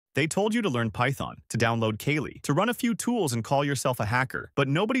They told you to learn Python, to download Kali, to run a few tools and call yourself a hacker. But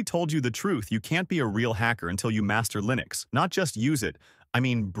nobody told you the truth. You can't be a real hacker until you master Linux. Not just use it, I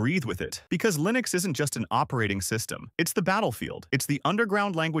mean, breathe with it. Because Linux isn't just an operating system. It's the battlefield. It's the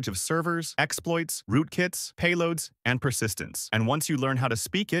underground language of servers, exploits, rootkits, payloads, and persistence. And once you learn how to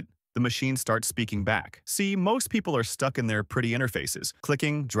speak it, the machine starts speaking back. See, most people are stuck in their pretty interfaces,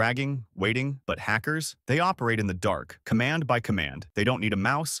 clicking, dragging, waiting, but hackers, they operate in the dark, command by command. They don't need a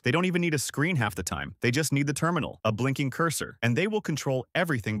mouse, they don't even need a screen half the time. They just need the terminal, a blinking cursor, and they will control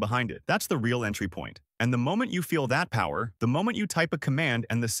everything behind it. That's the real entry point. And the moment you feel that power, the moment you type a command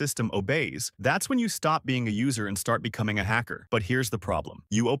and the system obeys, that's when you stop being a user and start becoming a hacker. But here's the problem.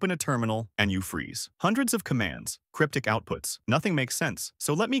 You open a terminal and you freeze. Hundreds of commands, cryptic outputs. Nothing makes sense.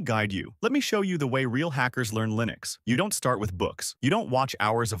 So let me guide you. Let me show you the way real hackers learn Linux. You don't start with books. You don't watch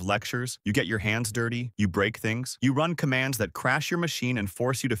hours of lectures. You get your hands dirty. You break things. You run commands that crash your machine and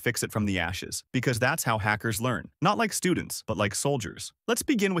force you to fix it from the ashes. Because that's how hackers learn. Not like students, but like soldiers. Let's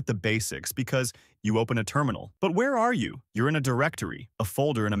begin with the basics because you open a terminal. But where are you? You're in a directory, a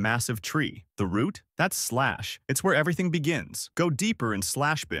folder in a massive tree. The root? That's slash. It's where everything begins. Go deeper and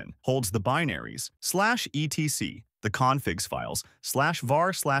slash bin holds the binaries. Slash etc, the configs files. Slash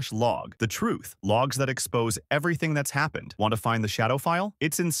var slash log, the truth. Logs that expose everything that's happened. Want to find the shadow file?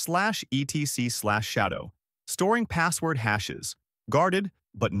 It's in slash etc slash shadow. Storing password hashes. Guarded,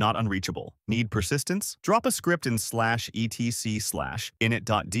 but not unreachable. Need persistence? Drop a script in slash etc slash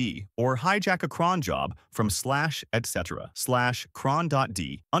init.d or hijack a cron job from slash etc slash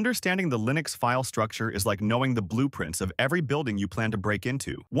cron.d. Understanding the Linux file structure is like knowing the blueprints of every building you plan to break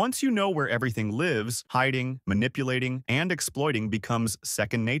into. Once you know where everything lives, hiding, manipulating, and exploiting becomes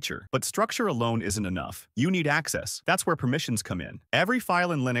second nature. But structure alone isn't enough. You need access. That's where permissions come in. Every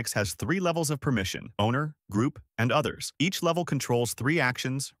file in Linux has 3 levels of permission: owner, group, and others. Each level controls 3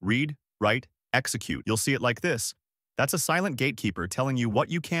 actions: read, write, execute. You'll see it like this. That's a silent gatekeeper telling you what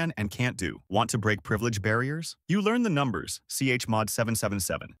you can and can't do. Want to break privilege barriers? You learn the numbers. chmod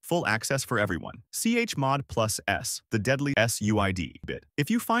 777, full access for everyone. chmod plus S, the deadly SUID bit. If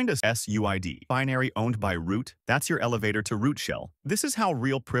you find a SUID binary owned by root, that's your elevator to root shell. This is how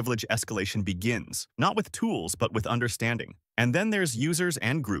real privilege escalation begins. Not with tools, but with understanding. And then there's users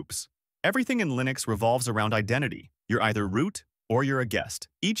and groups. Everything in Linux revolves around identity. You're either root or you're a guest.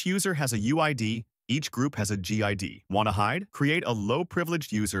 Each user has a UID, each group has a GID. Want to hide? Create a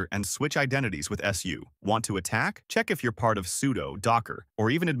low-privileged user and switch identities with SU. Want to attack? Check if you're part of sudo, Docker, or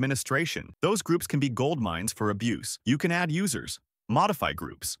even administration. Those groups can be gold mines for abuse. You can add users, modify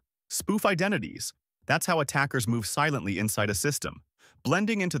groups, spoof identities. That's how attackers move silently inside a system,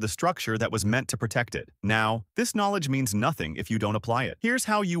 blending into the structure that was meant to protect it. Now, this knowledge means nothing if you don't apply it. Here's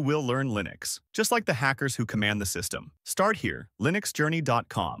how you will learn Linux, just like the hackers who command the system. Start here,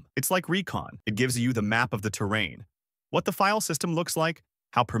 linuxjourney.com. It's like recon. It gives you the map of the terrain, what the file system looks like,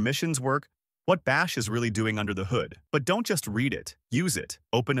 how permissions work, what Bash is really doing under the hood. But don't just read it, use it.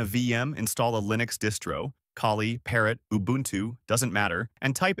 Open a VM, install a Linux distro, Kali, Parrot, Ubuntu, doesn't matter,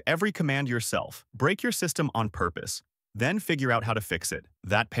 and type every command yourself. Break your system on purpose. Then figure out how to fix it.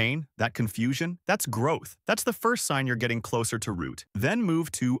 That pain, that confusion, that's growth. That's the first sign you're getting closer to root. Then move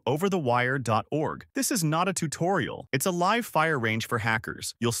to overthewire.org. This is not a tutorial. It's a live fire range for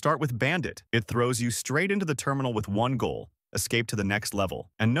hackers. You'll start with Bandit. It throws you straight into the terminal with one goal: escape to the next level.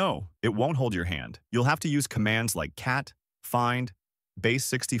 And no, it won't hold your hand. You'll have to use commands like cat, find,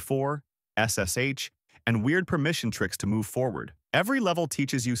 base64, SSH, and weird permission tricks to move forward. Every level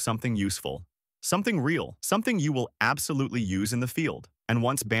teaches you something useful. Something real, something you will absolutely use in the field. And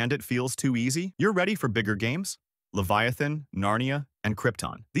once Bandit feels too easy, you're ready for bigger games. Leviathan, Narnia, and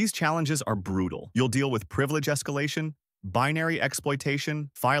Krypton. These challenges are brutal. You'll deal with privilege escalation, binary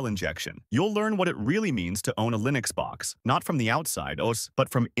exploitation, file injection. You'll learn what it really means to own a Linux box, not from the outside, but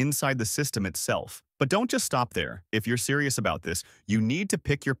from inside the system itself. But don't just stop there. If you're serious about this, you need to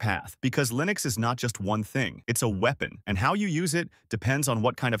pick your path, because Linux is not just one thing. It's a weapon, and how you use it depends on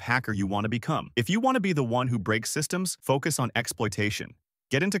what kind of hacker you want to become. If you want to be the one who breaks systems, focus on exploitation.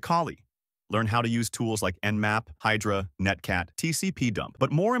 Get into Kali. Learn how to use tools like Nmap, Hydra, Netcat, TCP dump.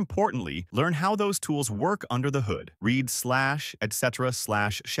 But more importantly, learn how those tools work under the hood. Read slash etc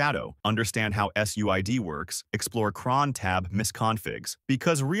slash shadow. Understand how SUID works. Explore cron tab misconfigs.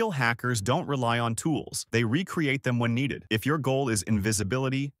 Because real hackers don't rely on tools. They recreate them when needed. If your goal is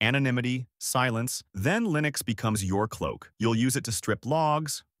invisibility, anonymity, silence, then Linux becomes your cloak. You'll use it to strip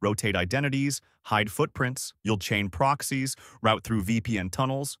logs, rotate identities, hide footprints. You'll chain proxies, route through VPN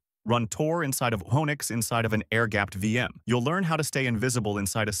tunnels, Run Tor inside of Honix inside of an air-gapped VM. You'll learn how to stay invisible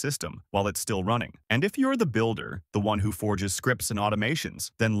inside a system while it's still running. And if you're the builder, the one who forges scripts and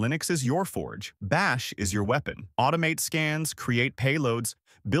automations, then Linux is your forge. Bash is your weapon. Automate scans, create payloads,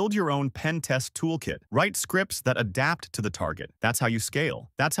 build your own pen test toolkit. Write scripts that adapt to the target. That's how you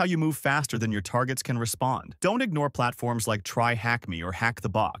scale. That's how you move faster than your targets can respond. Don't ignore platforms like Try Hack Me or Hack the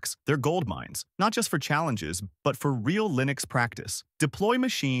Box. They're gold mines, not just for challenges, but for real Linux practice. Deploy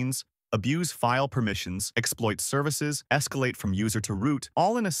machines, abuse file permissions, exploit services, escalate from user to root,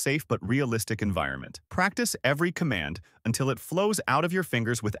 all in a safe but realistic environment. Practice every command until it flows out of your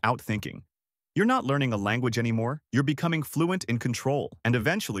fingers without thinking. You're not learning a language anymore, you're becoming fluent in control, and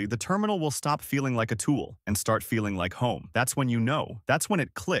eventually the terminal will stop feeling like a tool and start feeling like home. That's when you know. That's when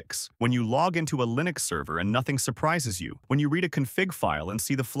it clicks. When you log into a Linux server and nothing surprises you. When you read a config file and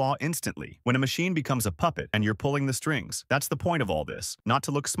see the flaw instantly. When a machine becomes a puppet and you're pulling the strings. That's the point of all this. Not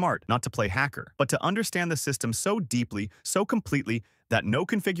to look smart, not to play hacker, but to understand the system so deeply, so completely, that no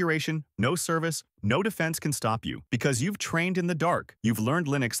configuration, no service, no defense can stop you. Because you've trained in the dark. You've learned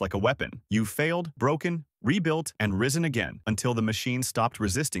Linux like a weapon. You've failed, broken, rebuilt, and risen again until the machine stopped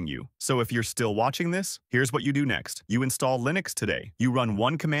resisting you. So if you're still watching this, here's what you do next. You install Linux today. You run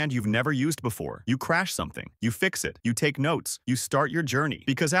one command you've never used before. You crash something. You fix it. You take notes. You start your journey.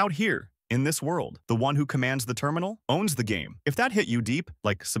 Because out here, in this world, the one who commands the terminal owns the game. If that hit you deep,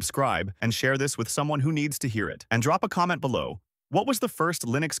 like subscribe and share this with someone who needs to hear it. And drop a comment below. What was the first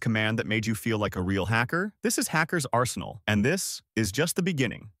Linux command that made you feel like a real hacker? This is Hacker's Arsenal, and this is just the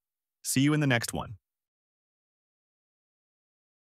beginning. See you in the next one.